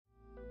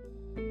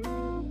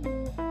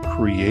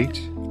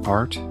Create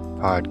Art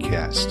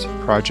Podcast,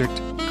 Project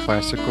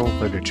Classical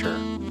Literature,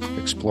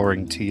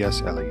 exploring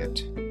T.S.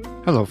 Eliot.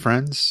 Hello,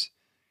 friends.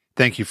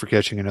 Thank you for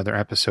catching another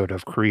episode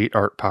of Create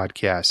Art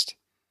Podcast.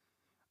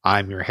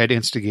 I'm your head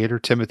instigator,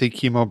 Timothy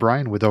Keem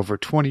O'Brien, with over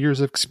 20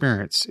 years of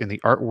experience in the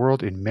art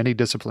world in many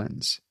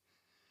disciplines.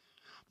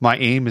 My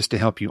aim is to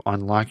help you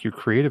unlock your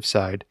creative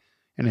side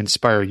and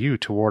inspire you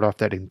to ward off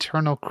that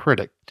internal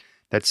critic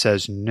that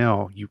says,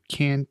 no, you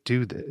can't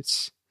do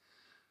this,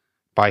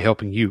 by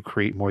helping you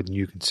create more than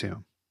you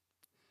consume.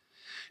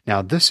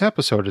 Now, this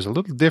episode is a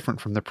little different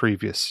from the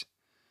previous.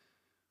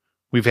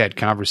 We've had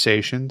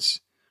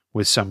conversations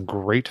with some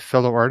great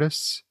fellow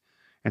artists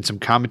and some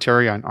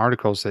commentary on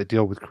articles that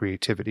deal with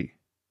creativity.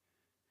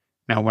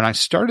 Now, when I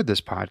started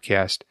this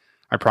podcast,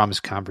 I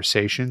promised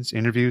conversations,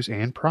 interviews,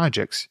 and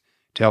projects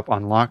to help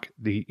unlock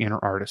the inner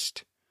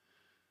artist.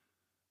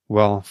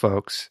 Well,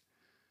 folks,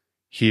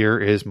 here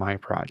is my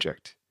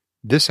project.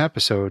 This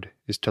episode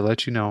is to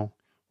let you know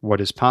what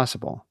is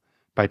possible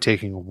by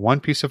taking one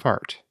piece of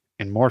art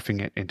and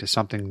morphing it into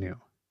something new.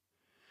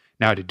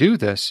 Now, to do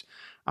this,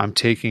 I'm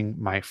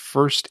taking my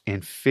first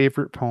and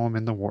favorite poem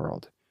in the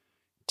world,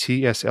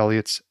 T.S.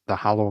 Eliot's The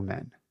Hollow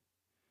Men.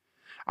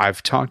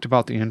 I've talked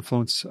about the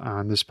influence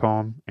on this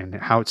poem and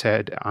how it's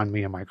had on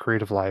me in my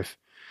creative life,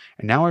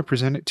 and now I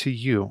present it to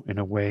you in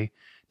a way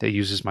that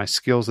uses my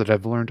skills that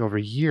I've learned over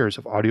years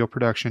of audio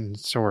production and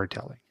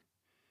storytelling.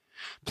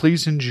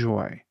 Please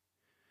enjoy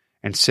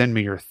and send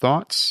me your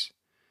thoughts,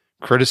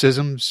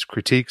 criticisms,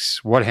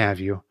 critiques, what have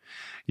you.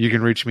 You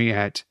can reach me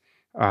at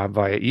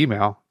via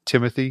email,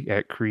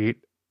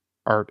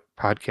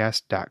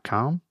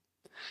 timothy@createartpodcast.com.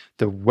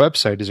 The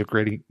website is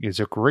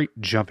a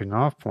great jumping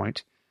off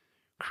point,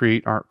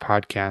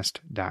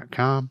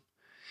 createartpodcast.com.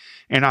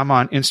 And I'm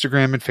on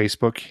Instagram and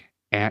Facebook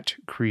at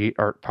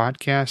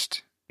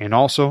createartpodcast, and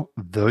also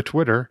the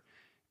Twitter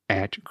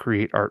at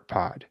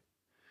createartpod.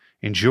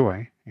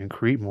 Enjoy and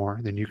create more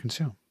than you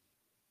consume.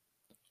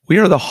 We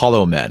are the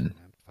hollow men.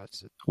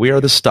 We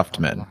are the stuffed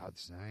men,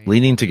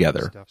 leaning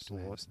together,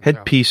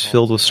 headpiece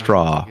filled with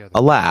straw.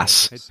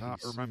 Alas,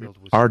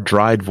 our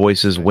dried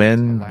voices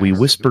when we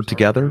whisper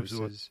together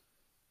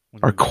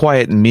are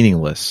quiet and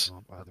meaningless,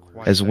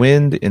 as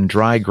wind in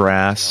dry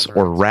grass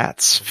or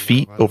rats'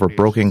 feet over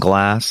broken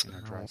glass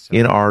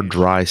in our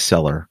dry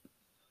cellar.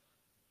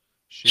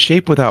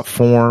 Shape without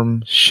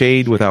form,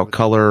 shade without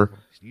color,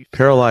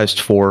 paralyzed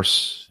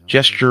force,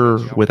 gesture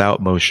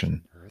without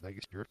motion.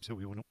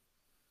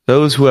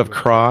 Those who have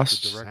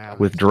crossed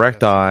with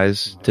direct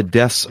eyes to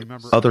death's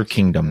other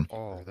kingdom,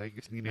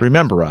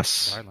 remember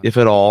us, if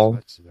at all,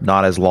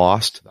 not as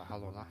lost,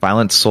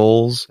 violent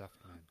souls,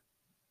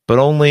 but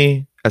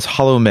only as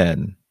hollow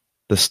men,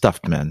 the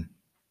stuffed men.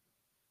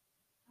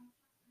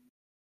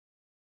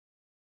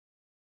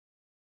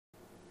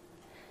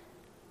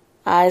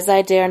 Eyes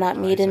I dare not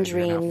meet in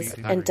dreams,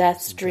 in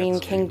death's dream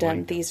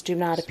kingdom these do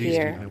not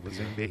appear.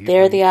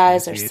 There the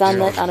eyes are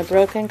sunlit on a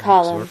broken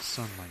column,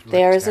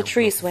 there is a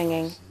tree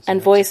swinging,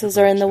 and voices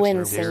are in the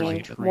wind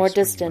singing, more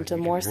distant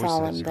and more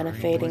solemn than a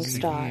fading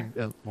star.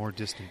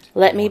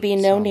 Let me be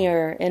no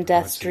nearer in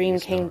death's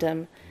dream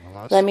kingdom.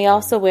 Let me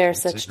also wear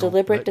such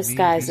deliberate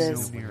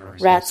disguises,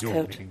 rat's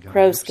coat,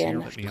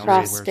 crowskin,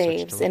 cross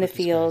staves, in a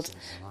field,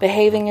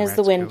 behaving as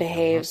the wind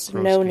behaves,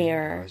 no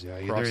nearer,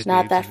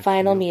 not that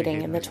final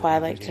meeting in the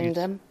twilight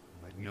kingdom.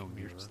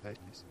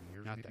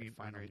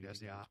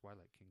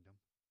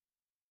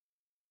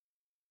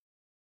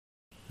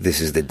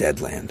 This is the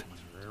dead land.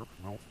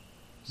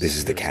 This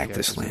is the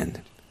cactus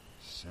land.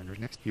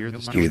 Here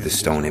the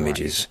stone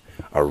images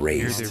are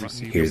raised.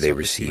 Here they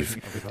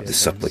receive the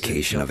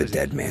supplication of a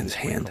dead man's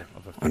hand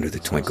under the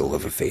twinkle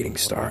of a fading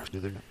star.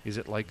 It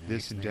is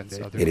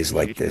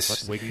like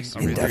this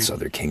in death's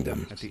other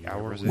kingdom,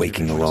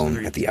 waking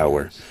alone at the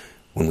hour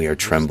when we are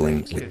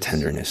trembling with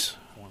tenderness,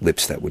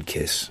 lips that would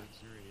kiss,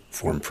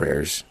 form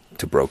prayers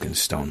to broken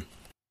stone.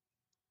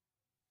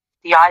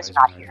 The eyes are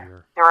not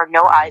here. There are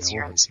no eyes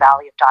here in this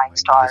valley of dying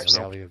stars,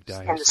 in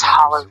this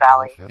hollow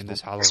valley,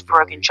 this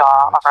broken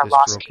jaw of our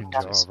lost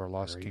kingdoms,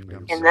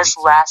 in this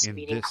last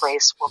meeting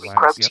place where we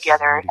grope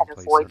together and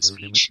avoid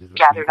speech,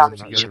 gathered on the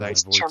beach of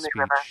this tumid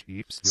river,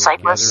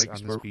 sightless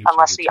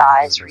unless the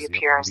eyes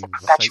reappear as the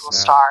perpetual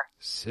star,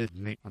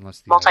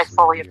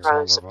 multifoliate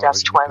rose of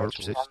death's twilight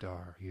kingdom,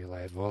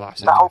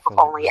 the hope of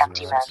only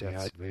empty men.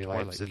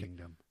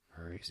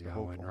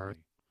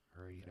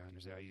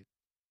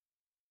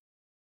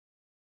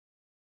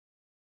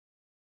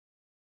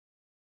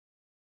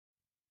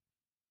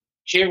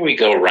 Here we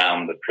go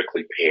round the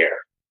prickly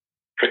pear,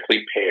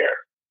 prickly pear,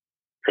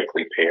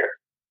 prickly pear.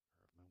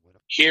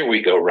 Here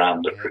we go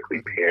round the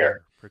prickly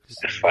pear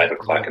at 5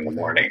 o'clock in the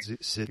morning.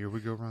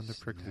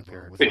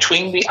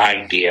 Between the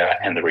idea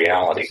and the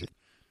reality,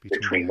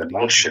 between the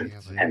motion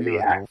and the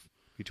act,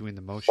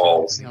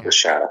 falls the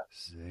shadow.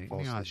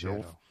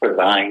 For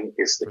thine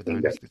is the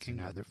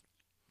kingdom.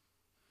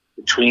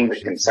 Between the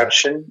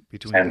conception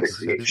and the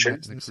creation,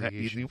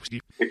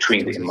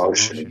 between the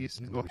emotion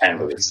and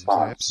the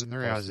response,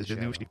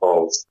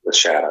 falls the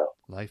shadow.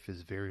 Life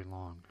is very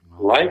long.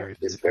 Life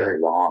is very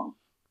long.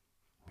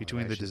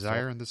 between the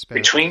desire and the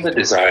spasms, between the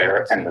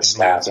desire and the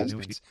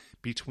spasms,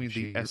 between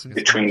the essence,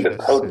 between the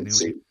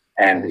potency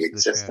and the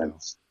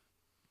existence,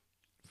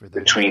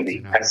 between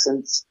the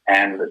essence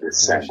and the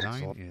descent,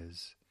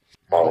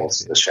 falls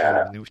the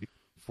shadow.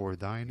 For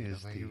thine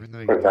is the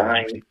kingdom. For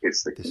thine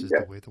is This is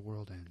the way the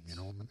world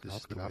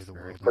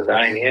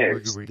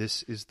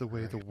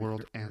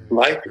ends.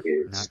 Life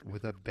is. Not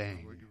with a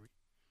bang.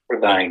 For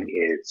thine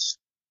is.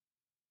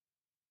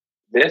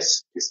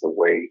 This is the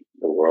way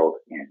the world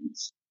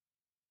ends.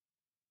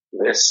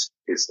 This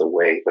is the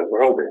way the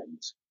world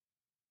ends.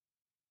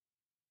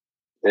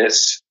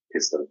 This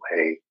is the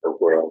way the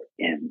world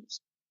ends.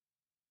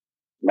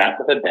 Not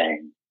with a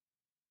bang,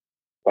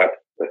 but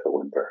with a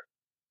whimper.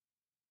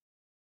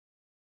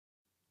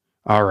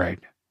 All right,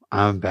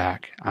 I'm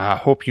back. I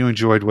hope you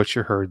enjoyed what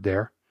you heard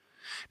there.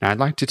 Now, I'd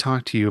like to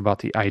talk to you about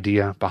the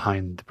idea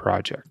behind the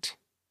project.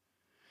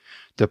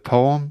 The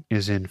poem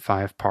is in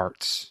 5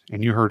 parts,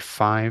 and you heard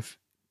 5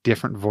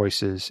 different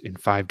voices in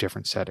 5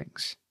 different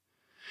settings.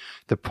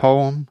 The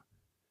poem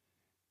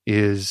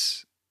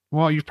is,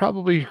 well, you've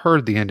probably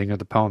heard the ending of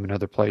the poem in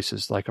other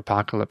places, like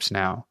Apocalypse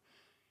Now.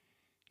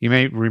 You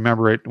may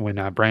remember it when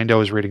Brando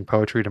was reading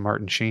poetry to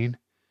Martin Sheen.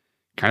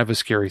 Kind of a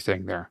scary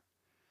thing there.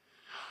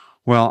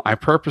 Well, I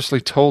purposely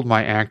told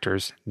my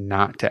actors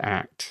not to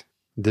act.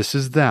 This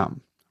is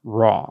them,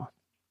 raw,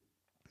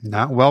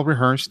 not well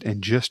rehearsed,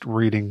 and just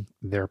reading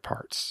their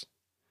parts.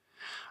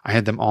 I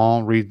had them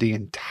all read the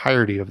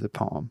entirety of the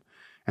poem,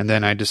 and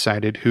then I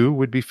decided who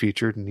would be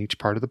featured in each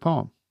part of the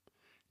poem.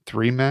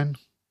 3 men,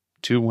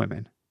 2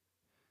 women.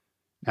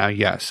 Now,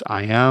 yes,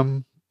 I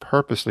am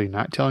purposely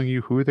not telling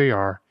you who they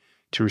are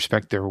to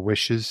respect their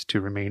wishes to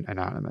remain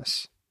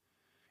anonymous.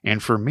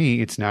 And for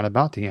me, it's not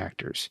about the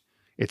actors.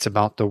 It's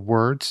about the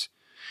words,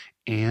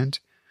 and,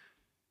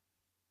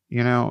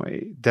 you know,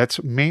 that's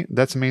the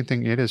main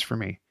thing it is for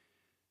me.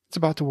 It's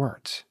about the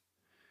words.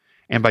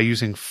 And by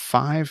using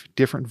 5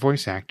 different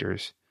voice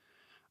actors,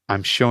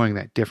 I'm showing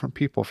that different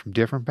people from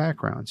different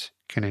backgrounds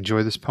can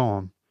enjoy this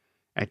poem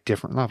at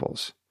different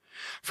levels.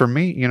 For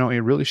me, you know, it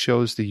really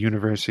shows the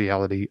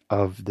universality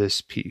of this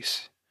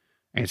piece.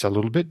 And it's a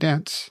little bit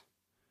dense,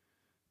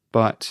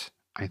 but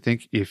I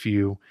think if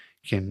you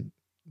can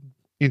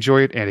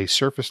enjoy it at a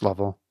surface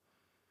level,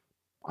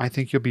 I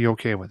think you'll be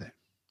okay with it.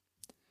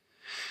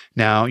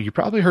 Now, you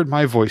probably heard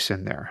my voice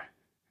in there,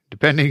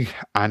 depending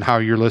on how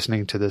you're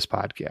listening to this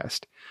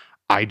podcast.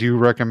 I do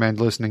recommend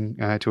listening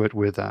to it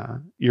with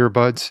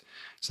earbuds,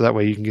 so that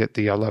way you can get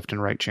the left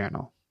and right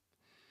channel.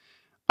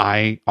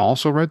 I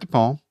also read the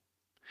poem,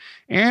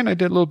 and I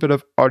did a little bit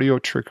of audio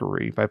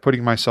trickery by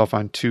putting myself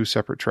on 2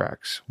 separate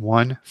tracks,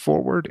 one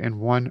forward and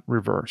one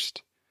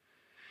reversed.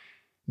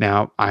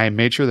 Now, I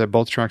made sure that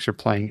both tracks are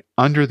playing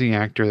under the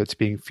actor that's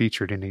being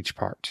featured in each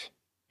part,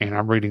 and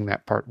I'm reading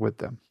that part with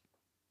them.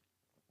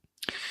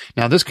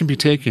 Now, this can be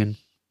taken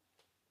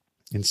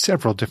in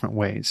several different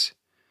ways.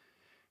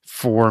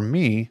 For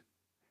me,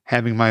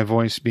 having my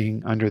voice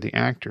being under the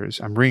actors,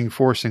 I'm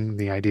reinforcing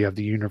the idea of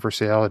the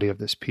universality of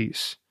this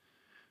piece.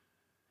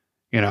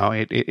 You know,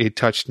 it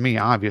touched me,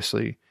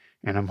 obviously,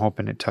 and I'm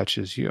hoping it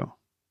touches you.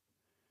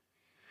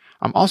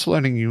 I'm also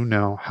letting you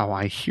know how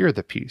I hear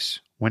the piece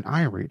when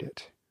I read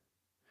it.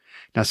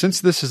 Now,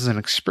 since this is an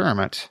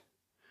experiment,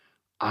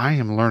 I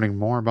am learning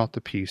more about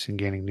the piece and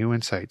gaining new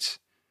insights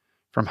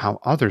from how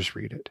others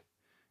read it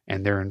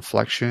and their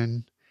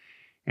inflection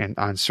and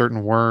on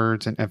certain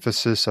words and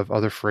emphasis of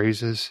other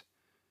phrases.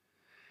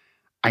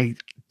 I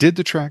did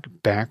the track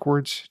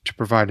backwards to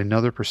provide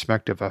another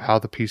perspective of how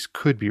the piece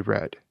could be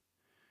read.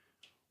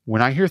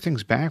 When I hear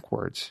things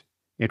backwards,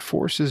 it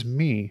forces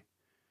me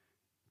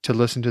to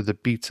listen to the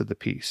beats of the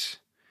piece,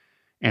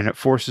 and it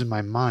forces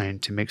my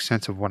mind to make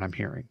sense of what I'm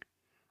hearing.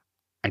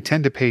 I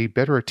tend to pay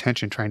better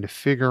attention trying to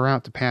figure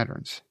out the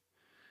patterns.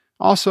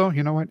 Also,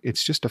 you know what?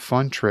 It's just a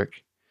fun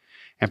trick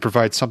and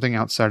provides something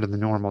outside of the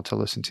normal to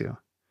listen to.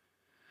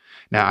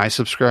 Now, I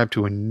subscribe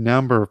to a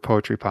number of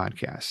poetry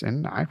podcasts,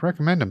 and I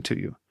recommend them to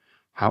you.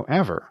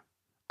 However,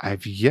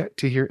 I've yet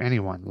to hear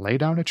anyone lay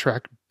down a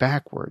track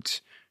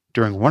backwards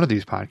during one of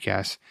these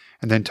podcasts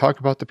and then talk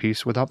about the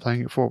piece without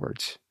playing it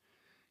forwards.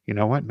 You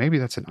know what? Maybe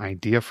that's an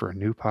idea for a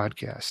new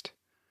podcast.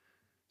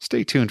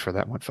 Stay tuned for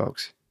that one,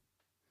 folks.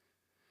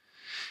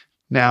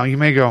 Now, you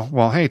may go,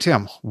 well, hey,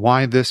 Tim,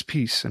 why this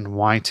piece and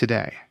why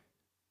today?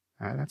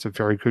 That's a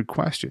very good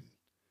question.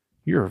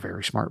 You're a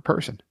very smart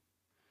person.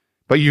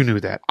 But you knew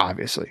that,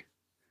 obviously.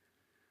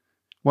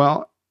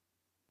 Well,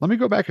 let me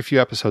go back a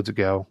few episodes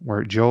ago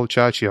where Joel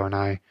Ciaccio and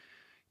I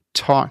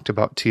talked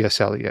about T.S.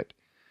 Eliot.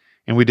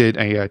 And we did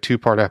a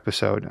 2-part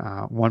episode,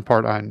 one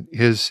part on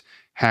his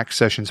Hack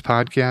Sessions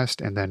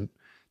podcast, and then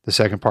the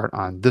second part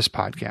on this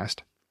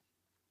podcast.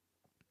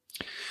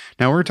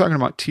 Now, we're talking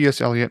about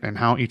T.S. Eliot and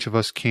how each of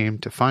us came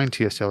to find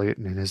T.S. Eliot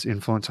and his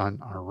influence on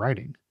our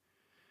writing.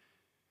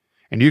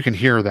 And you can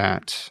hear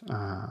that.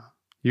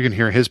 You can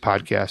hear his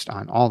podcast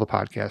on all the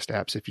podcast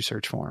apps if you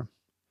search for him.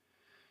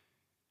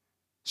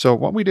 So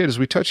what we did is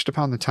we touched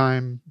upon the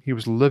time he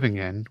was living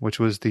in, which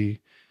was the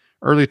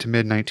early to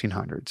mid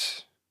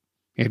 1900s.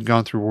 He had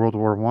gone through World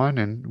War I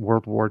and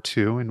World War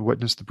II and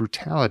witnessed the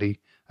brutality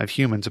of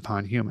humans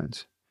upon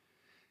humans.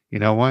 You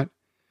know what?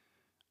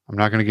 I'm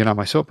not going to get on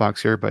my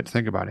soapbox here, but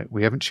think about it.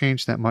 We haven't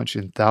changed that much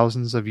in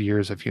thousands of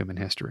years of human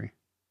history.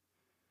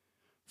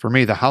 For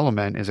me, the Hollow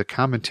Men is a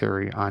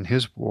commentary on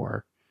his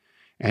war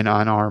and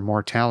on our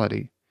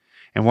mortality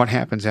and what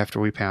happens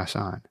after we pass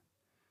on.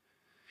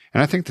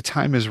 And I think the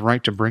time is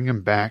right to bring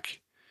him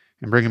back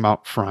and bring him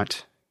out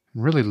front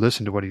and really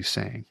listen to what he's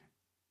saying.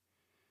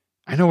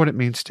 I know what it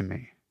means to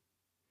me.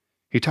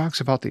 He talks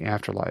about the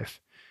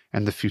afterlife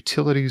and the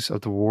futilities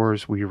of the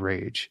wars we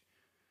wage.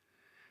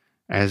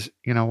 As,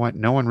 you know what,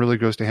 no one really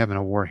goes to heaven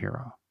a war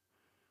hero.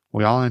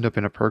 We all end up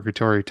in a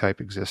purgatory-type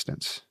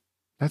existence.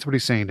 That's what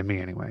he's saying to me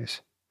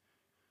anyways.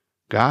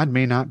 God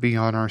may not be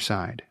on our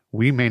side.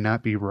 We may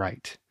not be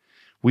right.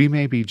 We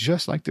may be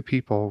just like the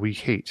people we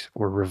hate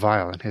or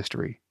revile in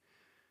history.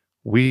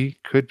 We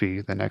could be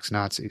the next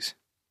Nazis.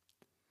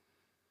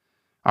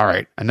 All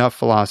right, enough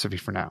philosophy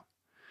for now.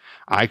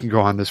 I can go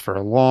on this for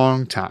a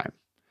long time,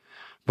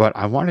 but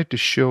I wanted to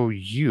show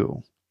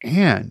you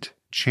and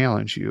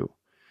challenge you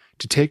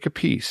to take a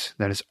piece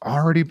that has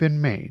already been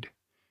made,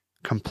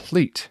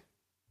 complete.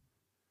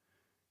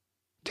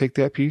 Take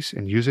that piece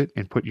and use it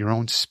and put your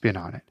own spin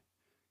on it.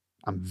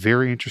 I'm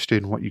very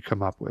interested in what you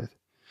come up with.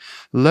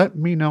 Let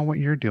me know what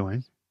you're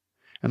doing,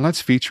 and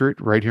let's feature it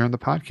right here on the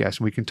podcast,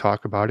 and we can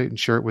talk about it and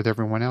share it with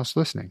everyone else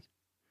listening.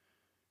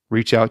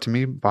 Reach out to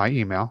me by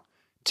email,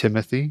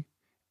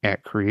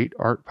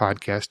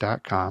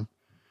 timothy@createartpodcast.com,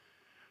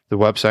 the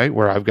website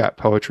where I've got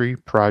poetry,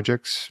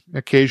 projects,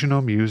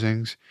 occasional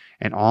musings,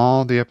 and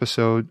all the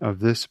episode of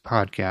this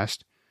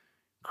podcast,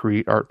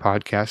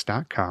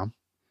 createartpodcast.com.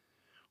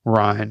 We're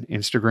on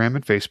Instagram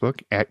and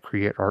Facebook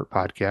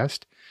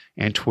 @createartpodcast,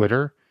 and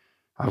Twitter,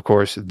 of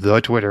course,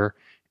 the Twitter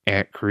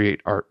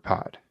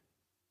 @createartpod.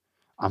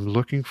 I'm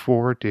looking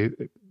forward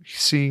to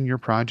seeing your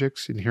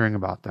projects and hearing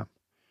about them.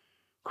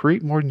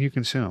 Create more than you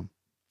consume.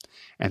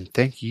 And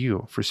thank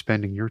you for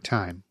spending your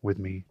time with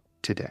me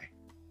today.